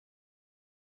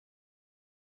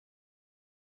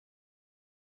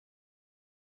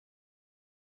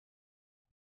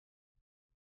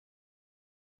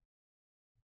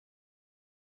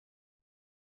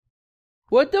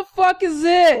What the fuck is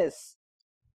this?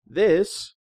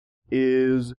 This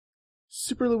is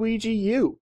Super Luigi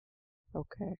U.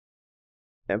 Okay.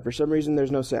 And for some reason, there's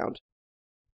no sound.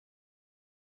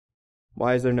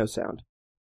 Why is there no sound?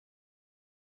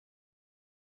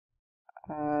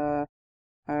 I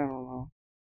don't know.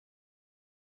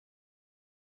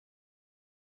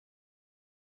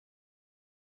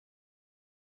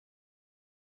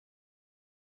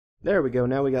 There we go.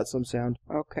 Now we got some sound.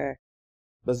 Okay.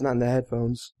 But it's not in the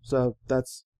headphones. So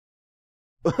that's...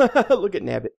 Look at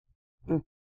Nabbit.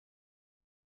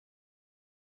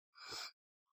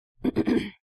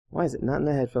 Why is it not in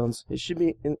the headphones? It should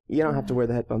be in... You don't have to wear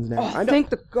the headphones now. Oh, thank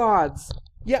the gods.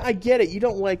 Yeah, I get it. You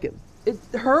don't like it. It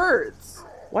hurts.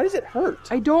 Why does it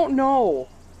hurt? I don't know.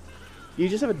 You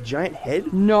just have a giant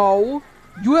head? No.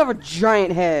 You have a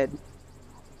giant head.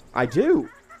 I do.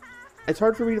 It's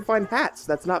hard for me to find hats.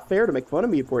 That's not fair to make fun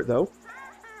of me for it, though.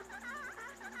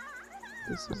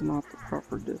 This is not the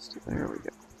proper distance. There we go.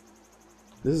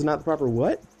 This is not the proper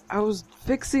what? I was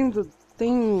fixing the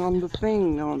thing on the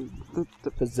thing on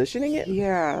the Positioning it?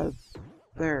 Yeah.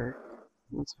 There.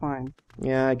 That's fine.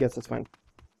 Yeah, I guess that's fine.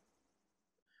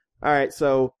 Alright,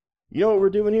 so, you know what we're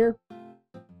doing here?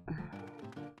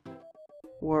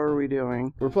 What are we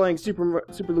doing? We're playing Super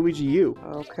Luigi U.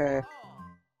 Okay.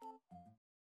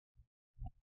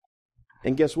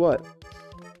 And guess what?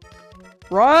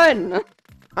 Run!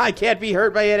 I can't be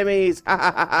hurt by enemies! Ha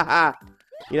ha ha ha ha!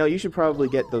 You know, you should probably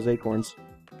get those acorns.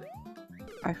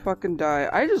 I fucking die.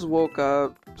 I just woke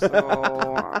up, so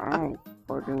I don't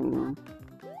fucking...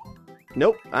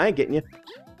 Nope, I ain't getting you.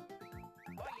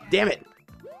 Damn it!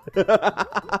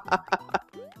 I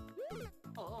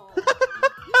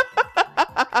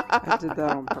did that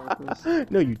on purpose.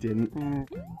 No, you didn't.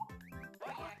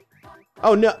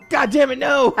 Oh no! God damn it,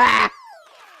 no!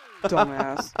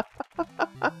 Dumbass.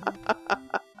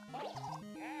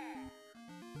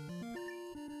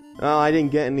 Oh, I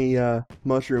didn't get any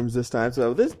mushrooms this time,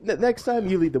 so next time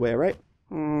you lead the way, alright?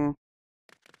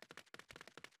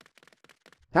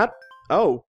 How?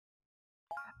 Oh.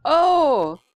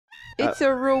 Oh! It's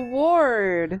a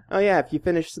reward! Oh yeah, if you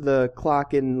finish the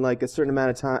clock in like a certain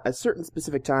amount of time, a certain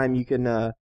specific time, you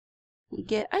can You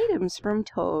get items from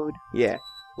Toad. yeah.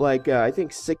 Like, I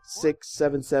think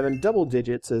 6677 double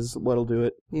digits is what'll do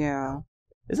it. Yeah.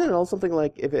 Isn't it all something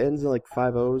like if it ends in like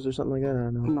 5 O's or something like that? I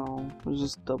don't know. No, it was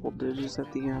just double digits at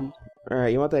the end.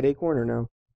 Alright, you want that acorn or no?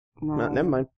 No. No, never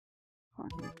mind.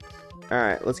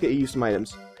 Alright, let's get you some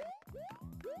items.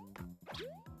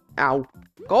 Ow.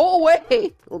 Go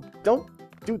away! Well, don't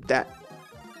do that.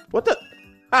 What the?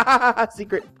 Ha ha ha ha!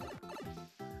 Secret.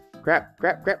 Crap,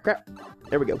 crap, crap, crap.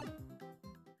 There we go.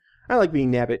 I like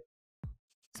being Nabbit.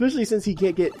 Especially since he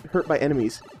can't get hurt by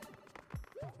enemies.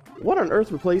 What on earth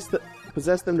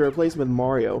possessed them to replace him with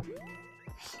Mario?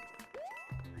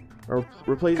 Or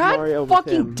replace God Mario with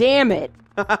fucking him? damn it!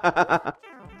 I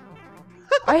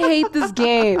hate this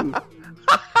game.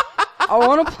 I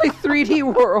want to play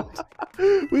 3D World.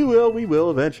 We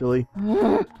will eventually.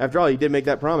 After all, you did make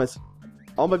that promise.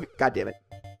 God damn it.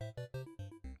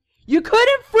 You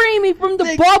couldn't free me from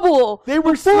the bubble! They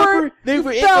were slippery. It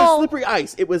was slippery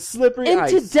ice. It was slippery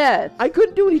ice. Into death. I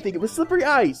couldn't do anything. It was slippery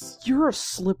ice. You're a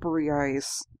slippery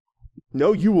ice.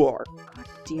 No, you are. God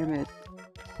damn it.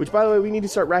 Which, by the way, we need to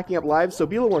start racking up lives, so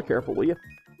be a little more careful, will you?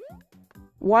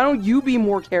 Why don't you be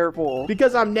more careful?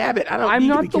 Because I'm Nabbit. I don't I'm need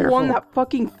not to be the careful. one that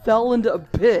fucking fell into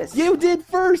abyss. You did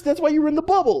first. That's why you were in the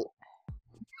bubble.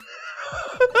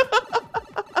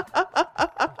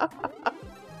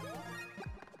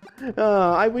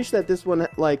 I wish that this one,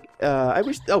 like, I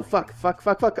wish... Oh, fuck.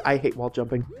 I hate wall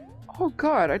jumping. Oh,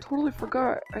 God. I totally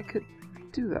forgot I could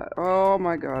do that. Oh,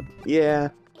 my God. Yeah.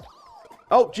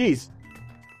 Oh, jeez.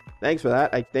 Thanks for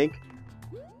that, I think.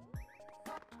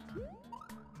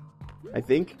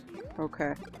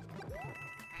 Okay.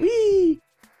 Whee!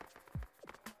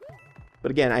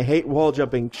 But again, I hate wall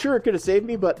jumping. Sure, it could have saved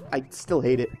me, but I still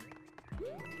hate it.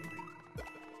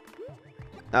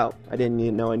 Oh, I didn't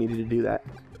even know I needed to do that.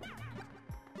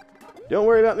 Don't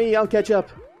worry about me, I'll catch up.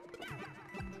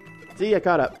 See, I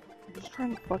caught up. I'm just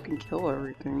trying to fucking kill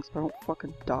everything so I don't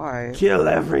fucking die. Kill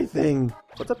everything!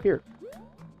 What's up here?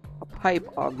 A pipe,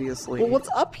 obviously. Well, what's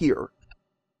up here?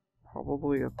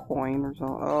 Probably a coin or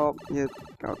something. Oh, yeah,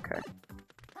 okay.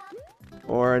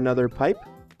 Or another pipe?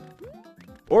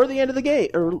 Or the end of the game,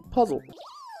 or puzzle.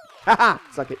 Haha!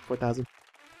 Suck it, 4,000.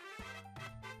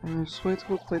 Just wait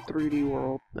till we play 3D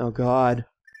World. Oh god.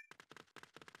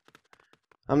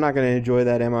 I'm not gonna enjoy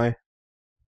that, am I? I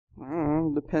don't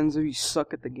know, depends if you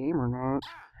suck at the game or not.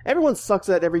 Everyone sucks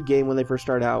at every game when they first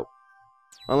start out.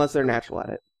 Unless they're natural at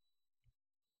it.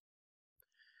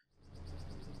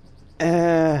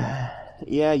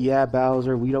 Yeah,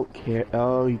 Bowser, we don't care.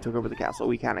 Oh, you took over the castle.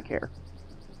 We kind of care.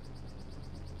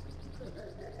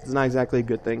 It's not exactly a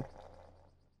good thing.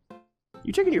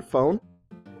 You checking your phone?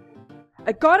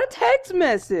 I got a text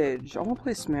message. I want to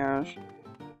play Smash.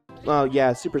 Oh,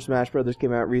 yeah, Super Smash Brothers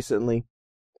came out recently.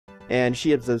 And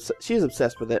she is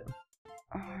obsessed with it.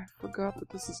 Oh, I forgot that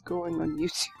this is going on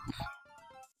YouTube.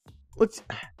 What's...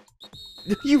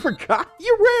 You forgot?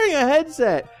 You're wearing a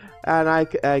headset! And I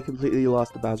completely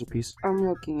lost the Bowser piece. I'm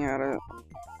looking at it.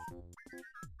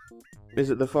 Is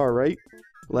it the far right?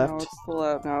 Left? No, it's the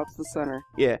left. Now it's the center.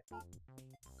 Yeah.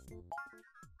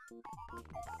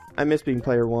 I miss being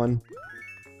player one.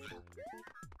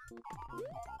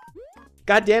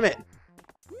 God damn it!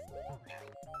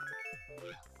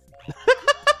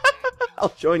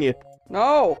 I'll join you.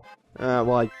 No!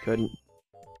 Well, I couldn't.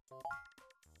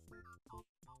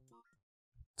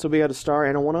 So we got a star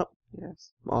and a 1-up?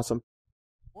 Yes. Awesome.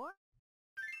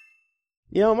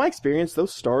 You know, in my experience,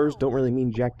 those stars don't really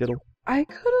mean jack diddle. I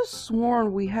could have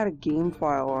sworn we had a game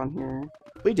file on here.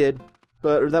 We did,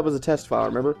 but that was a test file,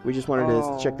 remember? We just wanted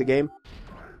to check the game.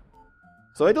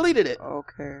 So I deleted it.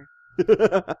 Okay.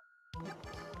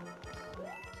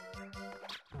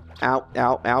 Ow,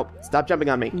 ow, ow. Stop jumping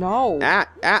on me. No.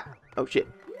 Ah. Oh, shit.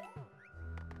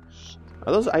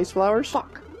 Are those ice flowers?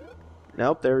 Fuck.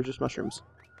 Nope, they're just mushrooms.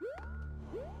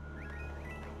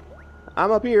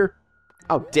 I'm up here.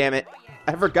 Oh, damn it.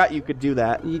 I forgot you could do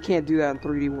that. You can't do that in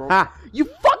 3D World. Ha! You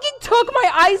fucking took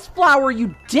my ice flower,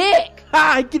 you dick!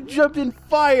 Ha! I can jump in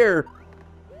fire!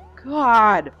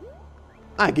 God.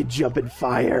 I can jump in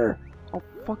fire. I'll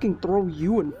fucking throw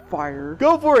you in fire.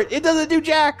 Go for it! It doesn't do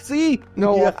jack, see?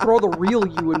 No, Yeah. I'll throw the real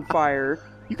you in fire.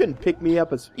 You couldn't pick me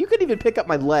up as... You couldn't even pick up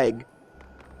my leg.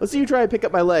 Let's see you try to pick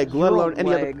up my leg, let alone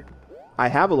any other... I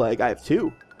have a leg. I have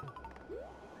two.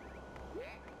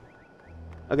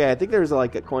 Okay, I think there's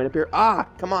like a coin up here. Ah,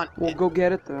 come on. We'll go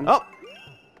get it then. Oh,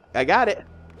 I got it.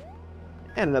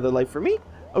 And another life for me.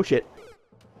 Oh, shit.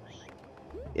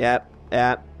 Yep.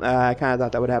 I kind of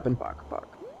thought that would happen. Fuck.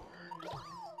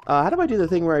 How do I do the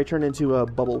thing where I turn into a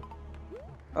bubble?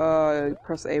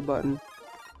 Press A button.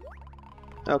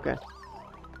 Okay.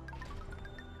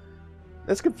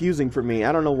 That's confusing for me.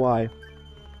 I don't know why.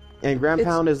 And ground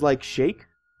pound is like shake?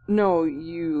 No,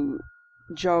 you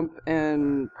jump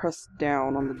and press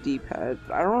down on the D-pad.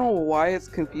 I don't know why it's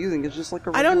confusing. It's just like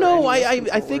a... I don't know.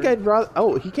 I think I'd rather...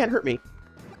 Oh, he can't hurt me.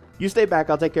 You stay back.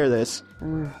 I'll take care of this.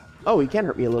 Oh, he can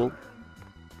hurt me a little.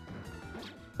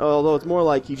 Although it's more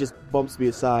like he just bumps me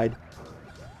aside.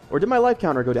 Or did my life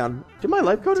counter go down? Did my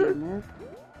life counter...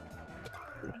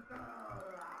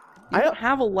 I don't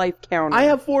have a life counter. I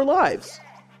have 4 lives.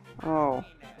 Oh.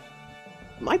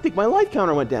 I think my life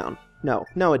counter went down. No,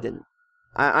 it didn't.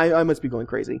 I must be going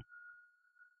crazy.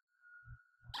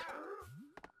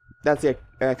 That's the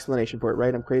explanation for it,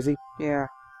 right? I'm crazy? Yeah.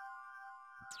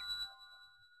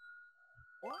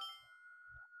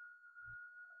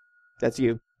 That's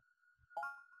you.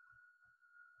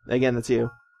 Again, that's you.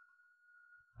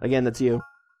 Again, that's you.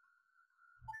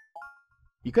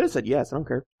 You could have said yes, I don't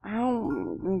care. I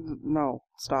don't... No.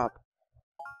 Stop.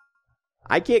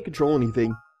 I can't control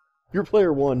anything. You're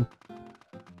player 1.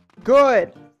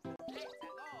 Good!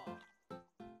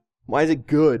 Why is it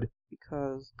good?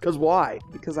 Because... Because why?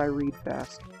 Because I read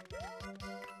fast.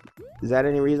 Is that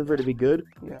any reason for it to be good?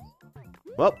 Yes.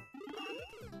 Well.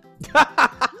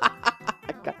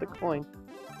 I got the coin.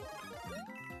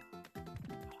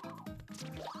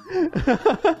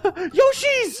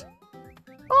 Yoshi's!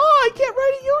 Oh, I can't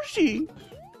ride a Yoshi!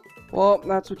 Well,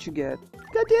 that's what you get.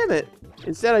 God damn it.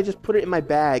 Instead, I just put it in my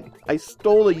bag. I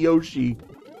stole a Yoshi.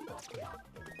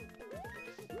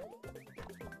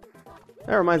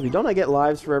 That reminds me, don't I get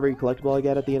lives for every collectible I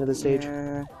get at the end of the stage?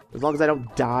 Yeah. As long as I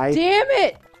don't die. Damn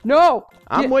it! No!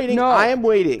 I'm waiting. No. I am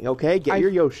waiting, okay? Get your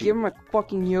Yoshi. Give him a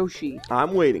fucking Yoshi.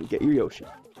 I'm waiting. Get your Yoshi.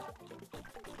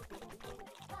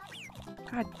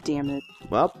 God damn it.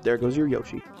 Well, there goes your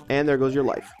Yoshi. And there goes your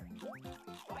life.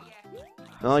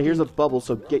 Oh, here's a bubble,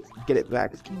 so get it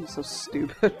back. This game is so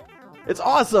stupid. It's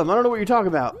awesome! I don't know what you're talking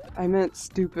about. I meant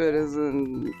stupid as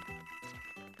in...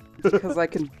 because I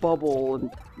can bubble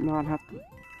and not have to...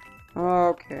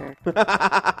 Okay.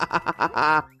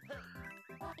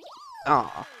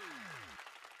 Aw.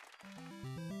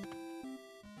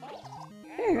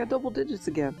 Hey, I got double digits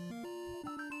again.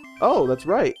 Oh, that's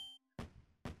right.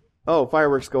 Oh,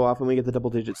 fireworks go off when we get the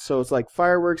double digits. So it's like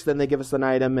fireworks, then they give us an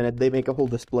item, and they make a whole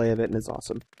display of it, and it's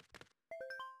awesome.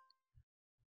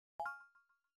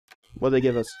 What'd they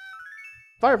give us?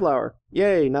 Fire flower!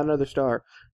 Yay, not another star.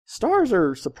 Stars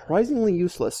are surprisingly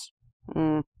useless.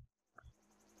 Depressed.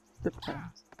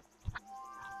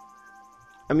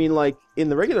 I mean, like, in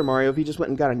the regular Mario, if he just went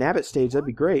and got a Nabbit stage, that'd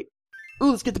be great.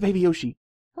 Ooh, let's get the Baby Yoshi.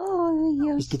 Oh,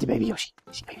 Yoshi. Let's get the Baby Yoshi.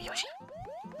 Baby Yoshi.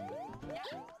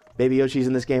 Baby Yoshis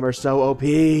in this game are so OP.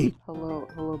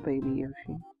 Hello, Baby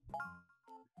Yoshi.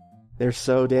 They're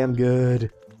so damn good.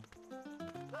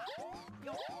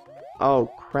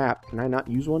 Oh, crap. Can I not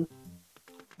use one?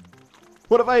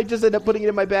 What if I just end up putting it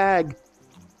in my bag?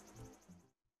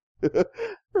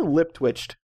 Her lip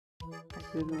twitched.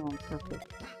 I did it on purpose.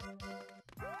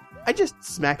 I just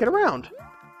smack it around.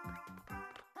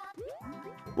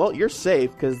 Well, you're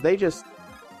safe, because they just...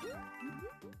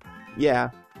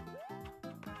 Yeah.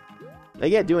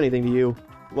 They can't do anything to you.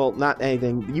 Well, not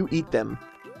anything. You eat them.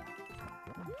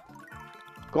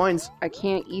 Coins. I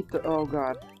can't eat the... Oh,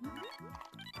 God.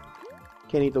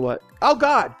 Can't eat the what? Oh,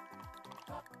 God!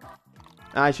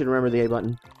 I should remember the A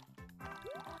button.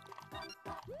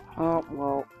 Oh,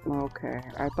 well, okay.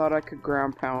 I thought I could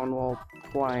ground pound while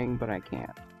flying, but I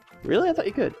can't. Really? I thought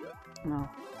you could. No.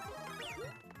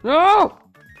 No!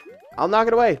 I'll knock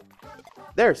it away.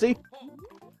 There, see?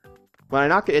 When I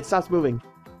knock it, it stops moving.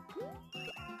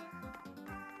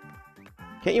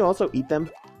 Can't you also eat them?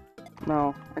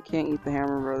 No, I can't eat the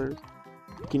Hammer Brothers.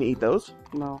 Can you eat those?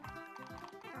 No.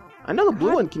 I know the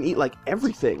blue one can eat, like,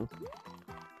 everything.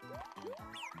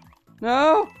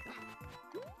 No!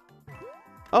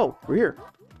 Oh, we're here.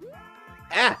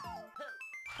 Ah!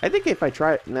 I think if I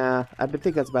try it... Nah, I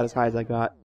think that's about as high as I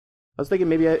got. I was thinking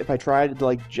maybe if I tried to,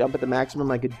 like, jump at the maximum,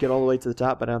 I could get all the way to the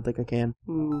top, but I don't think I can.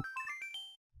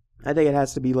 I think it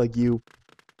has to be like you.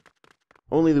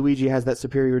 Only Luigi has that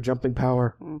superior jumping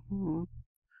power. Mm-hmm.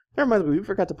 That reminds me, we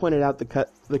forgot to point it out the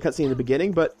cutscene in the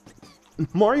beginning, but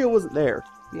Mario wasn't there.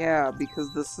 Yeah,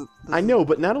 because this I know,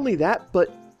 but not only that,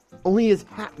 but only his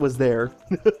hat was there.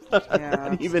 Yeah,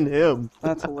 not even him.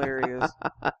 That's hilarious.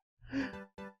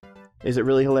 Is it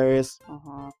really hilarious?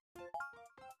 Uh-huh.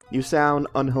 You sound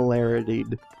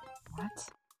unhilaritied. What?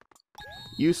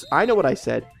 I know what I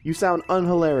said. You sound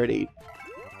unhilaritied.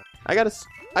 I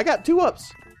got 2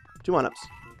 ups. 2 1-ups.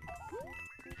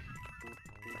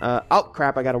 Oh,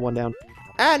 crap, I got a 1 down.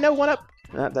 Ah, no, 1 up!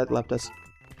 Ah, that left us.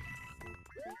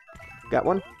 Got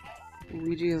 1?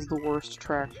 Luigi is the worst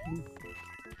attraction.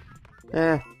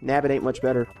 Nabbit ain't much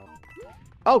better.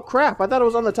 Oh, crap, I thought it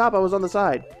was on the top, I was on the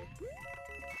side.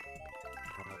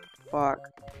 Fuck.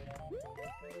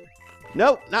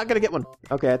 Nope, not gonna get one.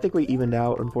 Okay, I think we evened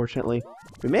out, unfortunately.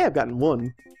 We may have gotten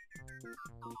 1.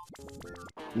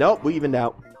 Nope, we evened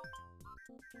out.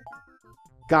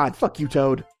 God, fuck you,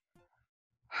 Toad.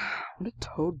 What did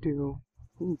Toad do?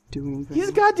 What are you doing? He's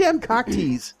a goddamn cock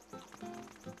tease.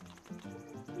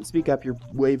 Speak up, your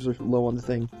waves are low on the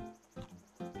thing.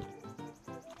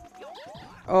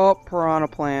 Oh, piranha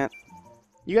plant.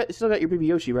 You still got your Baby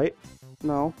Yoshi, right?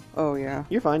 No. Oh, yeah.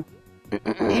 You're fine.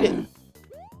 Eat it.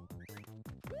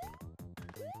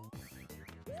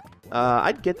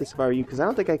 I'd get this if I were you, because I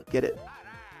don't think I could get it.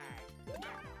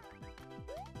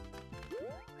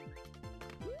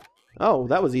 Oh,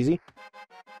 that was easy.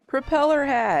 Propeller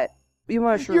hat. You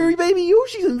mushroom. Your Baby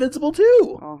Yoshi's invincible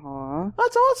too. Uh-huh.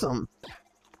 That's awesome.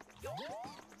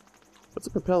 What's a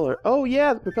propeller? Oh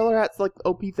yeah, the propeller hat's like the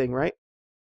OP thing, right?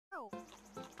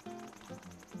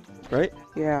 Right?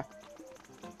 Yeah.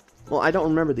 Well, I don't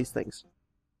remember these things.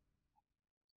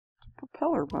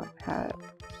 Propeller hat.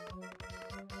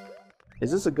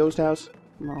 Is this a ghost house?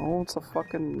 No, it's a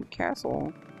fucking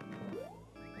castle.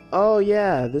 Oh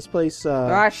yeah, this place.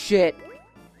 Ah, shit.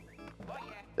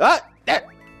 Ah! That!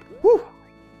 Whew!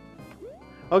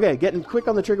 Okay, getting quick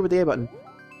on the trigger with the A button.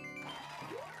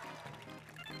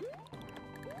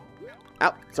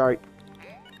 Ow, sorry.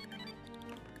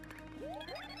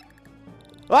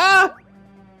 Ah!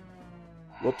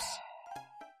 Whoops.